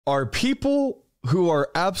are people who are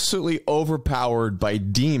absolutely overpowered by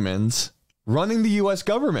demons running the U.S.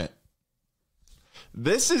 government.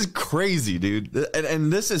 This is crazy, dude.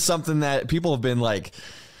 And this is something that people have been like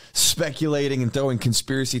speculating and throwing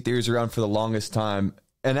conspiracy theories around for the longest time.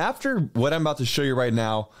 And after what I'm about to show you right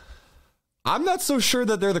now, I'm not so sure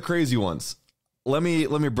that they're the crazy ones. Let me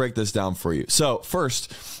break this down for you. So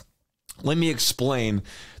first, let me explain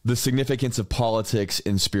the significance of politics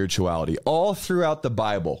and spirituality. All throughout the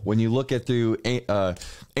Bible, when you look at through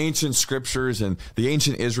ancient scriptures and the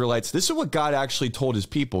ancient Israelites, this is what God actually told his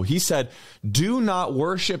people. He said, do not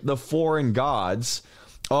worship the foreign gods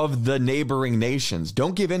of the neighboring nations.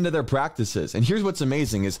 Don't give in to their practices. And here's what's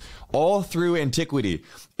amazing is all through antiquity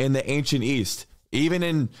in the ancient East, even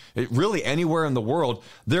in really anywhere in the world,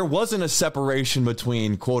 there wasn't a separation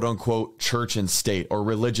between quote unquote church and state or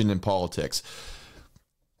religion and politics.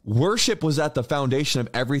 Worship was at the foundation of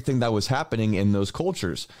everything that was happening in those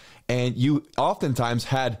cultures. And you oftentimes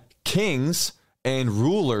had kings and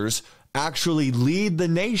rulers actually lead the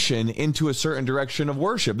nation into a certain direction of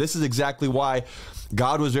worship. This is exactly why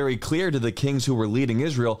God was very clear to the kings who were leading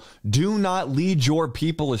Israel, do not lead your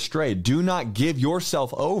people astray. Do not give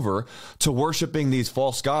yourself over to worshiping these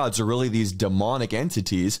false gods or really these demonic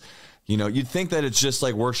entities. You know, you'd think that it's just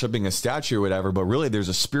like worshiping a statue or whatever, but really there's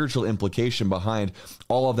a spiritual implication behind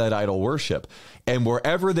all of that idol worship. And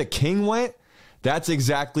wherever the king went, that's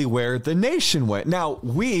exactly where the nation went. Now,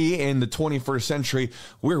 we in the 21st century,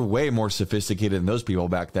 we're way more sophisticated than those people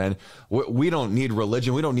back then. We don't need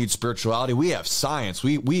religion. We don't need spirituality. We have science.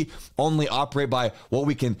 We only operate by what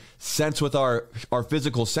we can sense with our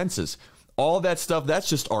physical senses. All that stuff, that's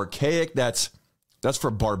just archaic. That's for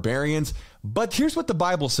barbarians. But here's what the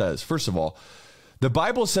Bible says. First of all, the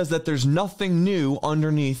Bible says that there's nothing new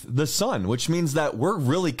underneath the sun, which means that we're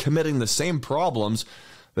really committing the same problems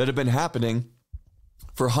that have been happening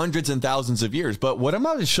for hundreds and thousands of years. But what I'm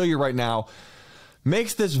about to show you right now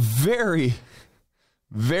makes this very,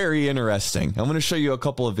 very interesting. I'm going to show you a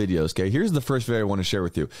couple of videos. Okay, here's the first video I want to share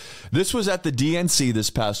with you. This was at the DNC this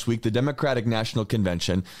past week, the Democratic National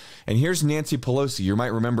Convention. And here's Nancy Pelosi. You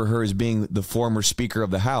might remember her as being the former Speaker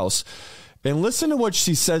of the House. And listen to what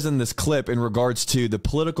she says in this clip in regards to the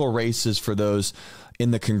political races for those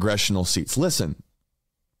in the congressional seats. Listen,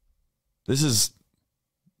 this is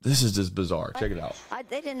just bizarre. Check it out.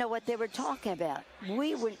 They didn't know what they were talking about.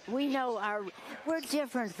 We know we're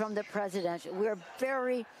different from the presidential. We're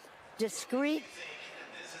very discreet,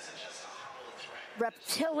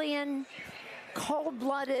 reptilian,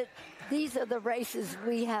 cold-blooded. These are the races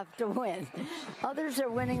we have to win. Others are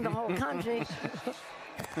winning the whole country.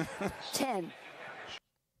 10.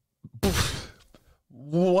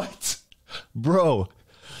 What? Bro.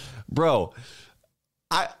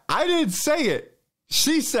 I didn't say it.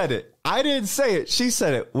 She said it. I didn't say it. She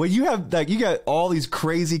said it. Well, you got all these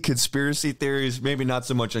crazy conspiracy theories, maybe not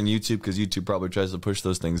so much on YouTube because YouTube probably tries to push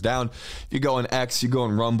those things down. If you go on X, you go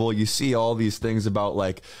on Rumble, you see all these things about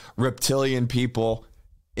like reptilian people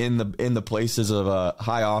in the places of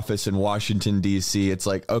high office in Washington, D.C. It's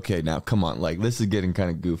like, okay, now come on. Like, this is getting kind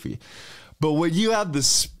of goofy. But when you have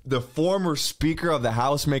the former Speaker of the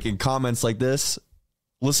House making comments like this,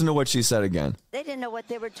 listen to what she said again. They didn't know what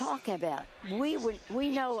they were talking about. We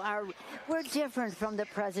know we're different from the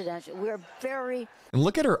presidential. We're very. And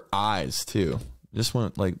look at her eyes too.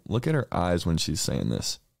 Look at her eyes when she's saying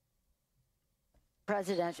this.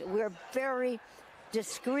 Presidential. We're very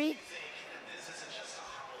discreet,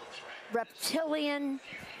 reptilian,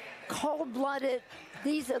 cold-blooded.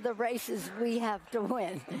 These are the races we have to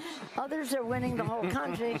win. Others are winning the whole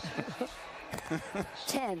country.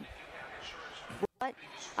 10. What?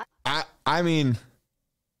 I'm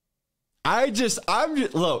just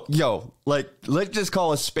look, let's just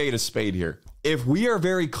call a spade here. If we are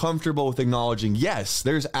very comfortable with acknowledging, yes,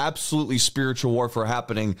 there's absolutely spiritual warfare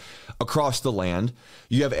happening across the land.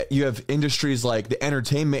 You have industries like the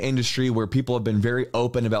entertainment industry where people have been very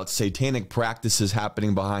open about satanic practices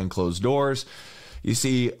happening behind closed doors. You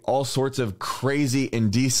see all sorts of crazy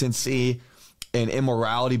indecency and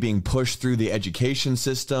immorality being pushed through the education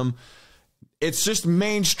system. It's just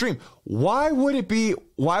mainstream. Why would it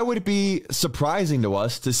be surprising to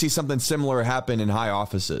us to see something similar happen in high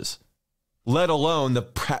offices? Let alone the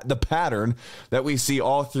pattern that we see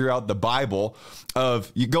all throughout the Bible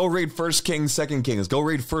of you go read 1 Kings, 2 Kings, go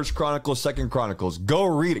read 1 Chronicles, 2 Chronicles, go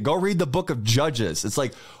read it. Go read the book of Judges. It's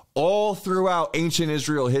like all throughout ancient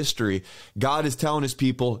Israel history, God is telling his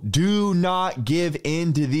people, do not give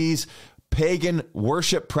in to these pagan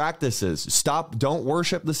worship practices. Don't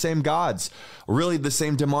worship the same gods, really the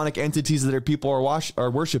same demonic entities that people are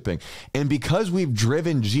worshiping. And because we've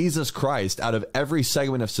driven Jesus Christ out of every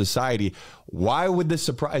segment of society, why would this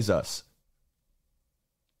surprise us?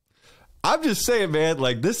 I'm just saying, man,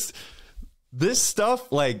 like this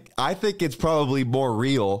stuff, like, I think it's probably more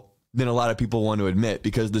real than a lot of people want to admit,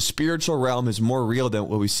 because the spiritual realm is more real than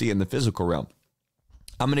what we see in the physical realm.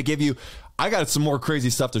 I got some more crazy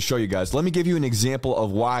stuff to show you guys. Let me give you an example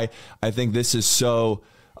of why I think this is so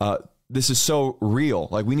real.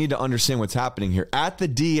 Like, we need to understand what's happening here. At the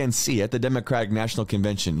DNC, at the Democratic National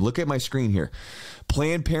Convention, look at my screen here.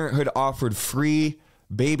 Planned Parenthood offered free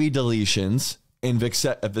baby deletions and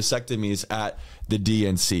vasectomies at the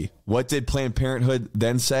DNC. What did Planned Parenthood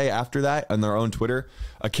then say after that on their own Twitter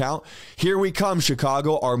account? Here we come,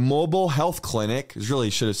 Chicago. Our mobile health clinic, really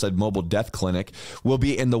should have said mobile death clinic, will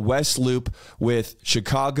be in the West Loop with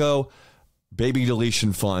Chicago Baby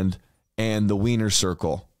Deletion Fund and the Wiener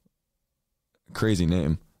Circle. Crazy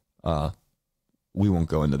name. We won't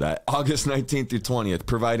go into that. August 19th through 20th,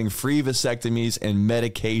 providing free vasectomies and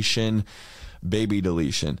medication baby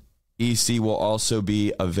deletion. EC will also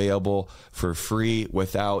be available for free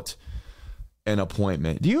without an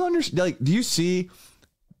appointment. Do you understand? Like, do you see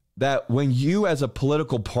that when you as a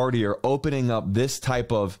political party are opening up this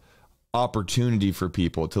type of opportunity for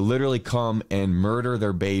people to literally come and murder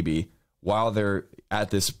their baby while they're at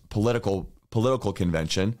this political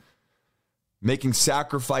convention, making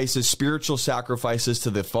sacrifices, spiritual sacrifices to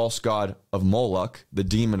the false god of Moloch, the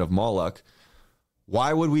demon of Moloch,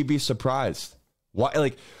 why would we be surprised? Why?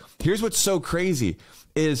 Like, here's what's so crazy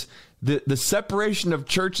is the separation of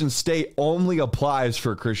church and state only applies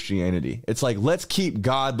for Christianity. It's like, let's keep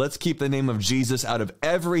God, let's keep the name of Jesus out of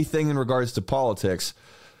everything in regards to politics,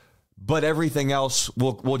 but everything else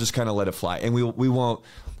we'll just kind of let it fly, and we won't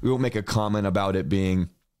make a comment about it being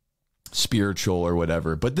spiritual or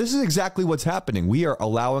whatever. But this is exactly what's happening. We are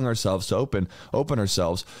allowing ourselves to open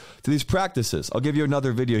ourselves to these practices. I'll give you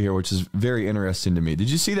another video here, which is very interesting to me. Did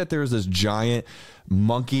you see that there's this giant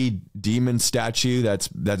monkey demon statue that's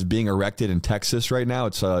being erected in Texas right now?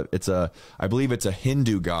 I believe it's a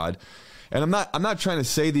Hindu god. And I'm not trying to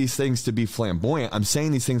say these things to be flamboyant. I'm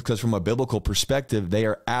saying these things because from a biblical perspective, they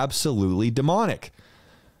are absolutely demonic.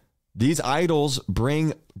 These idols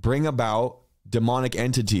bring about demonic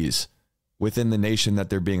entities within the nation that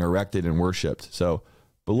they're being erected and worshipped. So,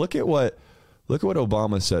 but look at what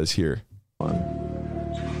Obama says here.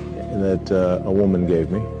 That a woman gave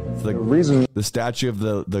me. The statue of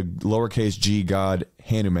the lowercase g god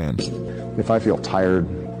Hanuman. If I feel tired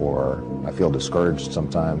or I feel discouraged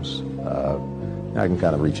sometimes, I can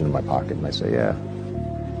kind of reach into my pocket and I say, yeah,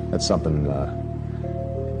 that's something.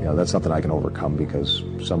 That's something I can overcome because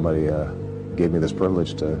somebody gave me this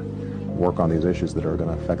privilege to work on these issues that are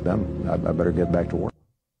going to affect them. I better get back to work.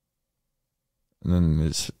 And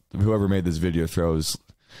then whoever made this video throws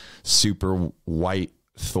super white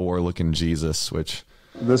Thor-looking Jesus, which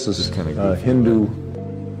this is kind of a Hindu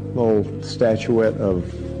little statuette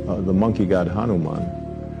of the monkey god Hanuman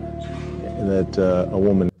that a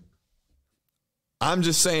woman. I'm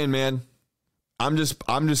just saying, man. I'm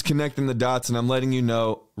just connecting the dots, and I'm letting you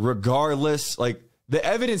know, regardless, like, the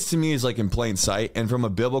evidence to me is like in plain sight. And from a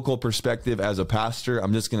biblical perspective, as a pastor,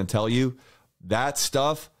 I'm just going to tell you that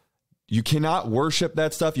stuff, you cannot worship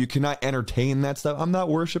that stuff. You cannot entertain that stuff. I'm not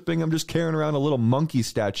worshiping. I'm just carrying around a little monkey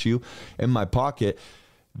statue in my pocket.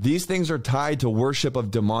 These things are tied to worship of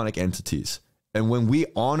demonic entities. And when we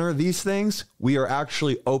honor these things, we are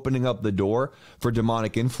actually opening up the door for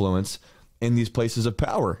demonic influence in these places of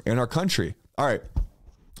power in our country. All right.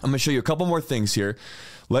 I'm going to show you a couple more things here.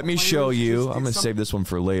 Let me show you. I'm going to save this one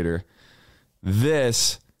for later.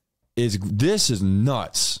 This is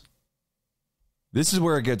nuts. This is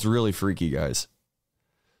where it gets really freaky, guys.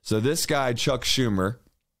 So this guy, Chuck Schumer,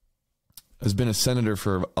 has been a senator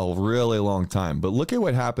for a really long time. But look at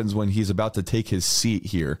what happens when he's about to take his seat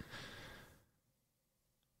here.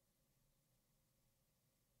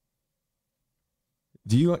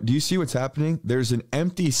 Do you see what's happening? There's an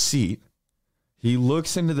empty seat. He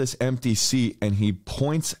looks into this empty seat and he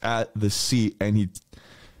points at the seat and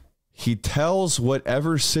he tells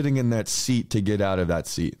whatever's sitting in that seat to get out of that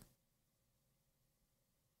seat.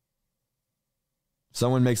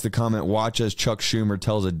 Someone makes the comment, watch as Chuck Schumer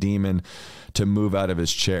tells a demon to move out of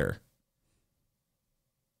his chair.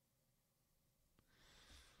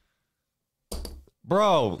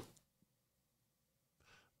 Bro,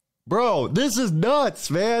 this is nuts,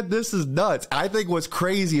 man. This is nuts. I think what's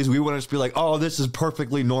crazy is we want to just be like, oh, this is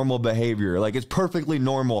perfectly normal behavior. Like, it's perfectly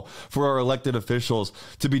normal for our elected officials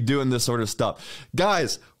to be doing this sort of stuff.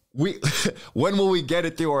 Guys, When will we get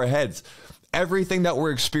it through our heads? Everything that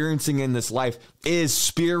we're experiencing in this life is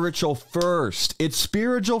spiritual first. It's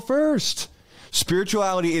spiritual first.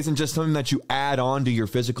 Spirituality isn't just something that you add on to your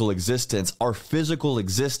physical existence. Our physical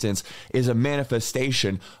existence is a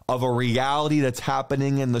manifestation of a reality that's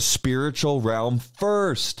happening in the spiritual realm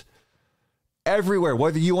first. Everywhere,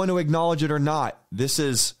 whether you want to acknowledge it or not, this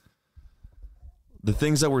is the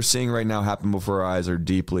things that we're seeing right now happen before our eyes are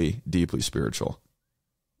deeply, deeply spiritual.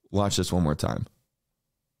 Watch this one more time.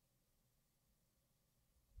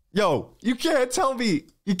 Yo, you can't tell me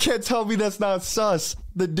that's not sus.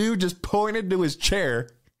 The dude just pointed to his chair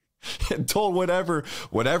and told whatever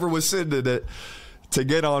was sitting in it to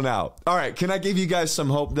get on out. All right, can I give you guys some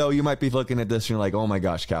hope, though? You might be looking at this and you're like, oh my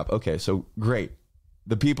gosh, Cap. Okay, so great.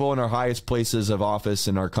 The people in our highest places of office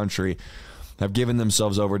in our country have given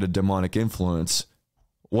themselves over to demonic influence.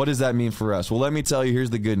 What does that mean for us? Well, let me tell you, here's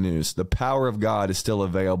the good news. The power of God is still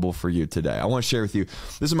available for you today. I want to share with you,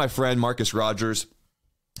 this is my friend, Marcus Rogers.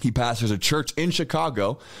 He pastors a church in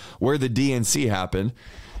Chicago where the DNC happened.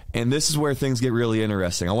 And this is where things get really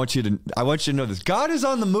interesting. I want you to know this. God is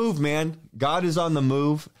on the move, man. God is on the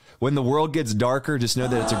move. When the world gets darker, just know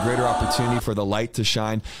that it's a greater opportunity for the light to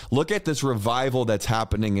shine. Look at this revival that's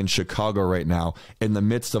happening in Chicago right now in the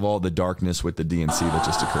midst of all the darkness with the DNC that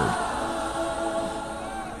just occurred.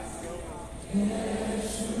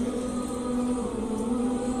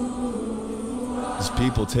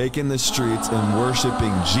 People taking the streets and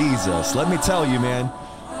worshiping Jesus. Let me tell you, man.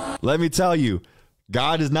 Let me tell you,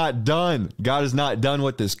 God is not done. God is not done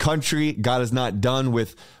with this country. God is not done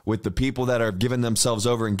with the people that are giving themselves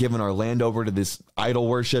over and giving our land over to this idol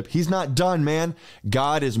worship. He's not done, man.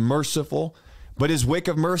 God is merciful, but his wick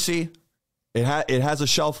of mercy, it has a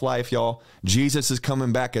shelf life, y'all. Jesus is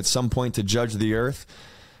coming back at some point to judge the earth.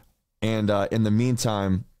 And in the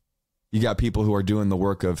meantime, you got people who are doing the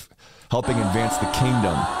work of helping advance the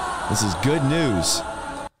kingdom. This is good news.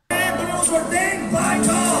 Those ordained by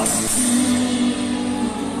God.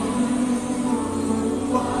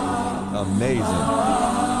 Amazing.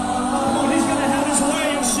 Come on, he's gonna have his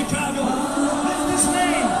way in Chicago. Lift his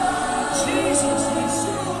name, Jesus.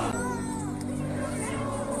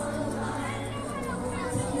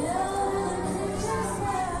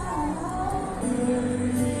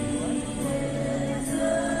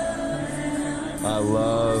 I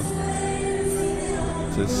love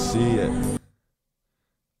to see it.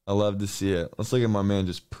 I love to see it. Let's look at my man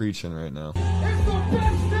just preaching right now. It's the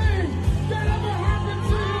best thing that ever happened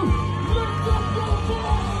to you. Lift up your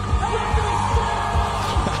voice.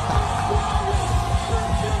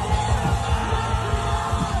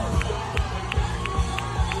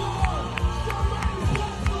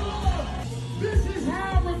 This is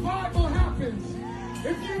how revival happens.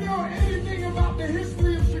 If you know anything about the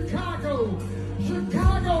history of Chicago,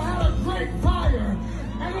 Chicago had a great fire.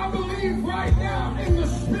 And I believe right now in the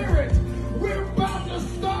spirit, we're about to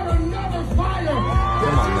start another fire.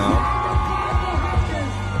 Come on now.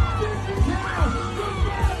 This is how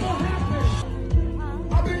revival happens.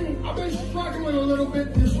 I've been struggling a little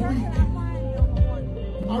bit this week.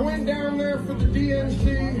 I went down there for the DNC,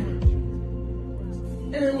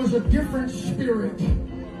 and it was a different spirit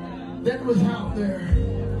that was out there.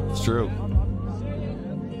 It's true.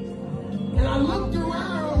 And I looked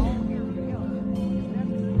around,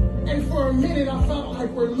 and for a minute I felt like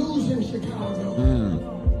we're losing Chicago.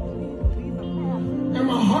 And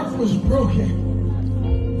my heart was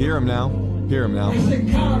broken. Hear him now. Hear him now. I said,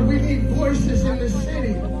 God, we need voices in the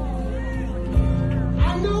city.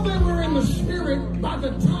 I know they were in the spirit by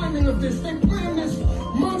the timing of this. They planned this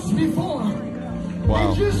months before. Wow.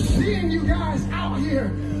 And just seeing you guys out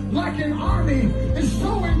here like an army is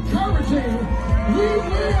so encouraging. We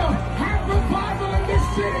will have revival in this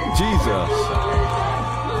city. Jesus.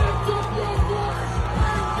 Lift up your voice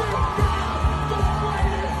and give God the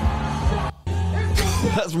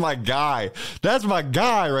praise. That's my guy. That's my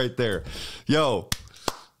guy right there. Yo,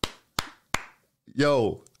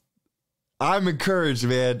 I'm encouraged,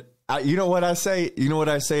 man. You know what I say? You know what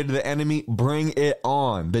I say to the enemy? Bring it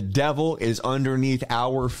on. The devil is underneath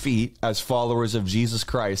our feet as followers of Jesus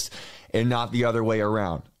Christ and not the other way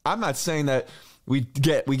around. I'm not saying that we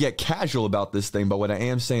get casual about this thing, but what I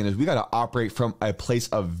am saying is we got to operate from a place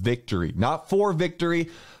of victory, not for victory,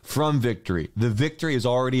 from victory. The victory is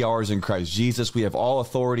already ours in Christ Jesus. We have all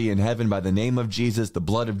authority in heaven by the name of Jesus, the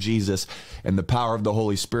blood of Jesus, and the power of the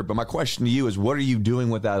Holy Spirit. But my question to you is, what are you doing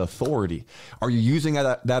with that authority? Are you using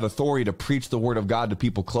that authority to preach the word of God to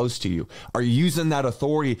people close to you? Are you using that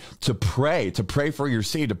authority to pray for your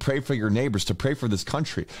city, to pray for your neighbors, to pray for this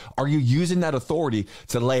country? Are you using that authority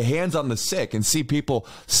to lay hands on the sick and see people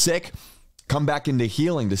sick come back into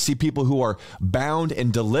healing, to see people who are bound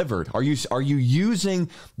and delivered? Are you using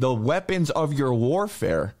the weapons of your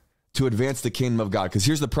warfare to advance the kingdom of God? Because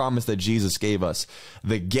here's the promise that Jesus gave us.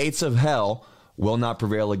 The gates of hell will not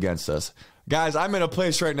prevail against us. Guys, I'm in a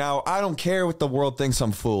place right now, I don't care what the world thinks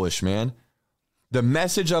I'm foolish, man. The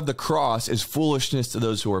message of the cross is foolishness to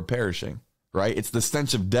those who are perishing, right? It's the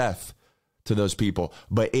stench of death to those people,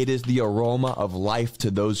 but it is the aroma of life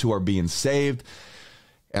to those who are being saved.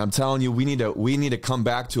 And I'm telling you, we need to come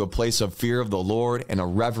back to a place of fear of the Lord and a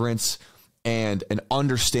reverence and an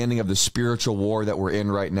understanding of the spiritual war that we're in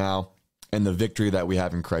right now and the victory that we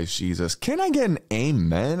have in Christ Jesus. Can I get an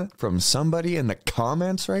amen from somebody in the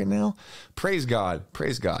comments right now? Praise God.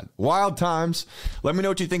 Praise God. Wild times. Let me know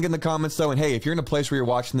what you think in the comments, though. And hey, if you're in a place where you're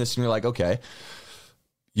watching this and you're like, okay,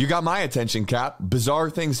 you got my attention, Cap. Bizarre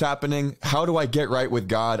things happening. How do I get right with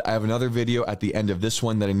God? I have another video at the end of this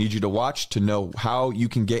one that I need you to watch to know how you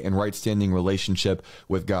can get in right standing relationship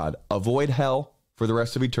with God. Avoid hell for the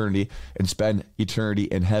rest of eternity and spend eternity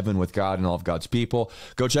in heaven with God and all of God's people.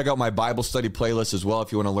 Go check out my Bible study playlist as well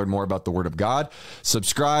if you want to learn more about the Word of God.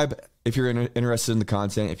 Subscribe if you're interested in the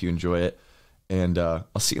content, if you enjoy it. And I'll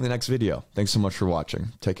see you in the next video. Thanks so much for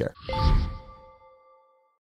watching. Take care.